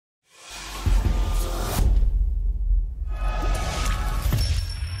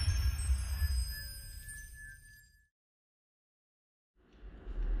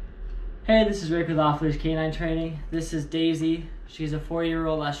Hey, this is Rick with Off Leash Canine Training. This is Daisy. She's a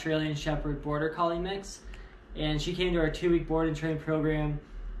 4-year-old Australian Shepherd Border Collie mix, and she came to our 2-week board and train program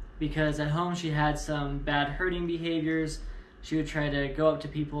because at home she had some bad herding behaviors. She would try to go up to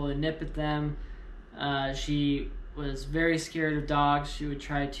people and nip at them. She was very scared of dogs. She would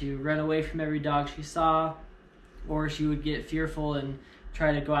try to run away from every dog she saw, or she would get fearful and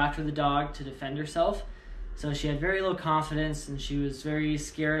try to go after the dog to defend herself. So she had very low confidence and she was very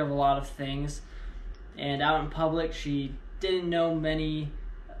scared of a lot of things. And out in public, she didn't know many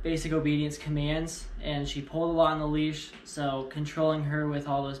basic obedience commands, and she pulled a lot on the leash, so controlling her with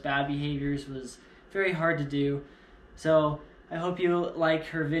all those bad behaviors was very hard to do. So I hope you like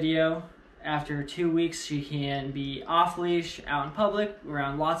her video. After 2 weeks, she can be off leash, out in public,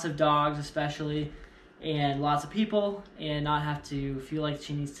 around lots of dogs especially, and lots of people, and not have to feel like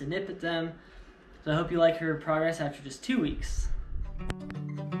she needs to nip at them. So I hope you like her progress after just 2 weeks.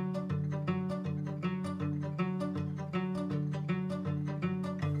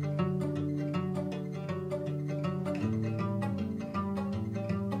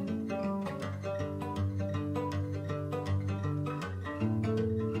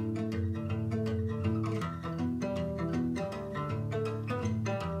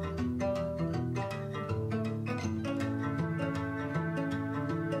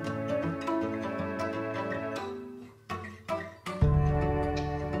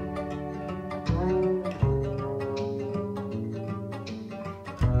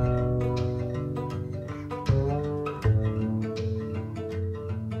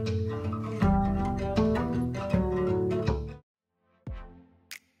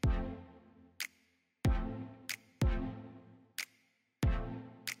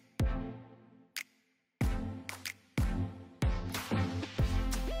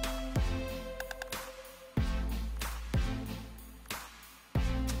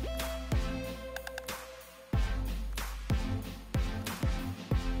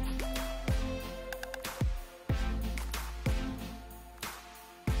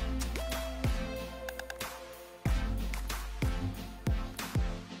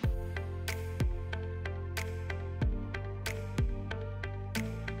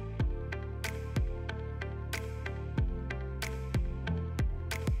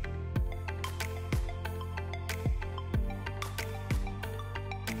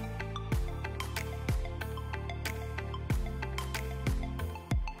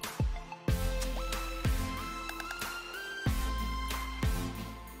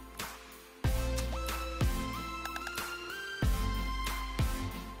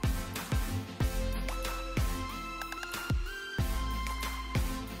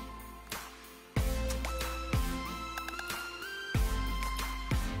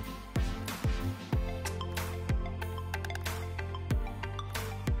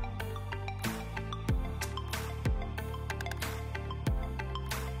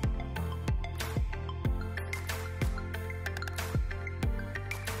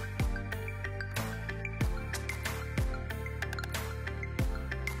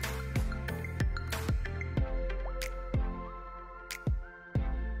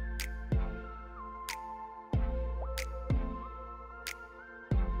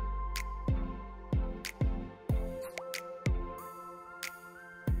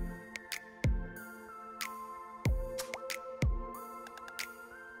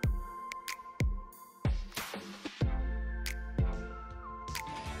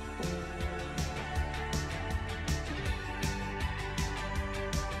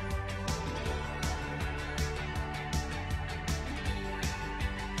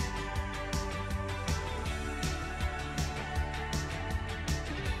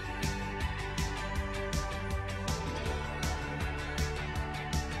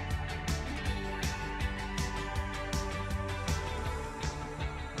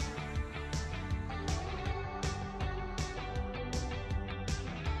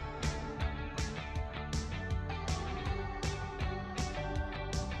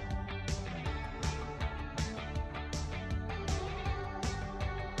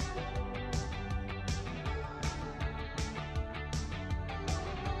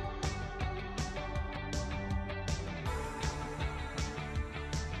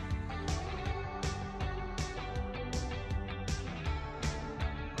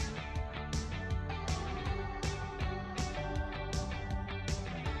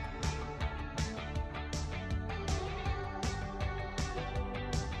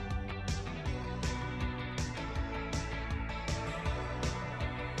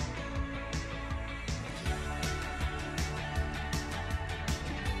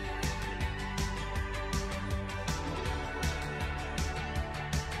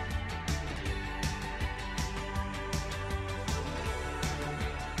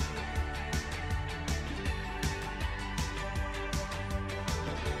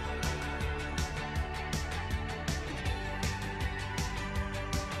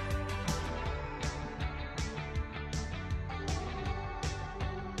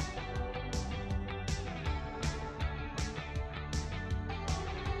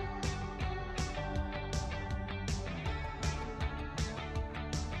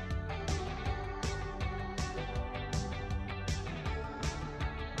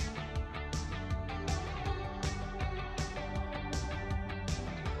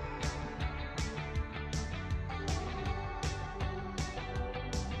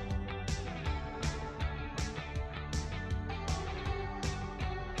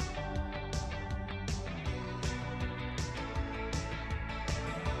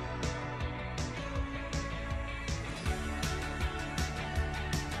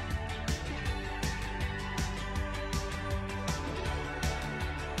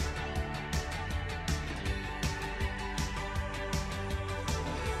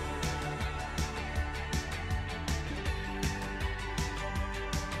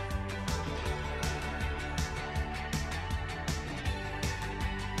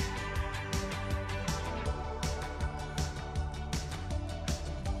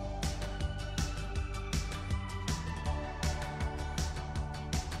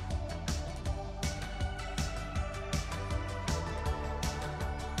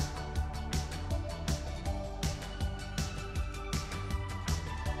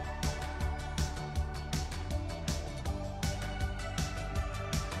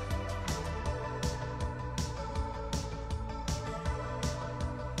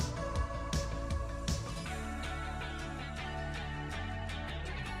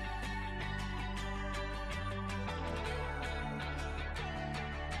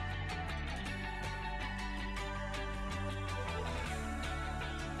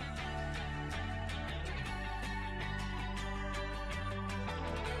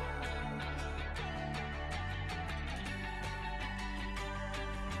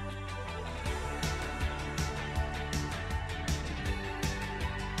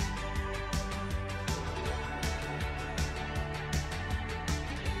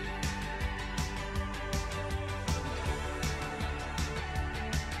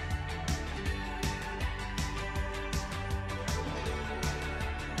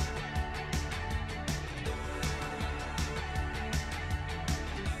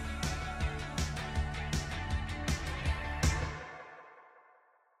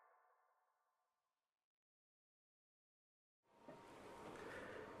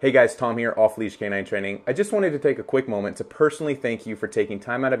 Hey guys, Tom here, Off Leash Canine Training. I just wanted to take a quick moment to personally thank you for taking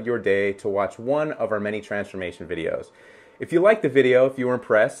time out of your day to watch one of our many transformation videos. If you liked the video, if you were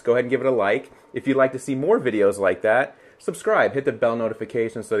impressed, go ahead and give it a like. If you'd like to see more videos like that, subscribe, hit the bell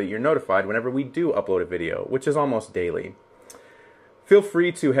notification so that you're notified whenever we do upload a video, which is almost daily. Feel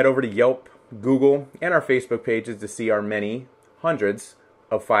free to head over to Yelp, Google, and our Facebook pages to see our many hundreds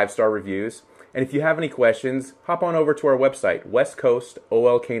of 5-star reviews. And if you have any questions, hop on over to our website,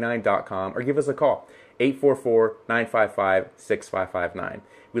 westcoastolk9.com, or give us a call, 844-955-6559.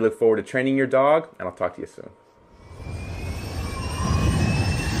 We look forward to training your dog, and I'll talk to you soon.